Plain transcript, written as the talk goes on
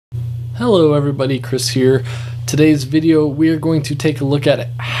Hello everybody, Chris here. Today's video we are going to take a look at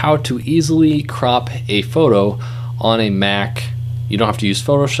how to easily crop a photo on a Mac. You don't have to use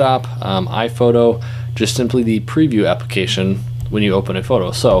Photoshop, iPhoto, just simply the preview application when you open a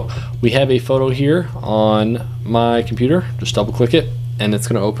photo. So we have a photo here on my computer, just double click it and it's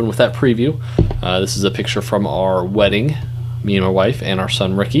going to open with that preview. This is a picture from our wedding, me and my wife and our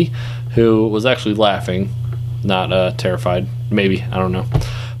son Ricky, who was actually laughing, not terrified, maybe, I don't know.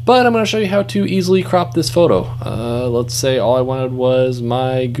 But I'm going to show you how to easily crop this photo. Let's say all I wanted was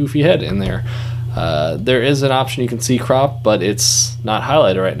my goofy head in there. There is an option you can see crop, but it's not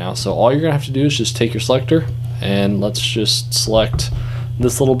highlighted right now. So all you're going to have to do is just take your selector and let's just select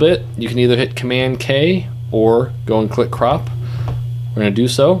this little bit. You can either hit Command K or go and click crop. We're going to do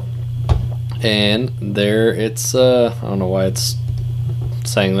so. And there it's, I don't know why it's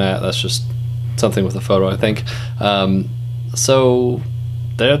saying that. That's just something with the photo, I think. So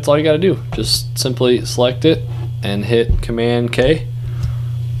that's all you got to do. Just simply select it and hit Command K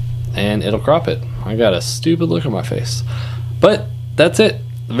and it'll crop it. I got a stupid look on my face, but that's it.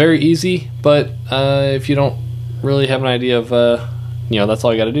 Very easy. But if you don't really have an idea of that's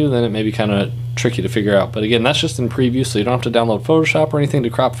all you got to do, then it may be kind of tricky to figure out. But again, that's just in preview, so you don't have to download Photoshop or anything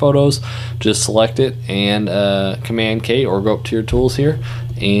to crop photos. Just select it and Command K or go up to your tools here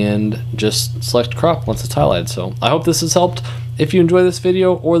and just select crop once it's highlighted. So I hope this has helped. If you enjoy this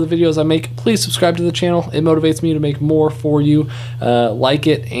video or the videos I make, please subscribe to the channel. It motivates me to make more for you. Like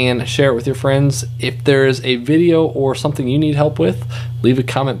it and share it with your friends. If there's a video or something you need help with, leave a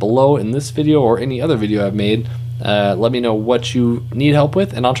comment below in this video or any other video I've made. Let me know what you need help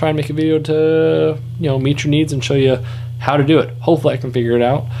with, and I'll try and make a video to meet your needs and show you how to do it. Hopefully I can figure it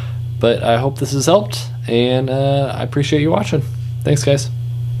out. But I hope this has helped, and I appreciate you watching. Thanks, guys.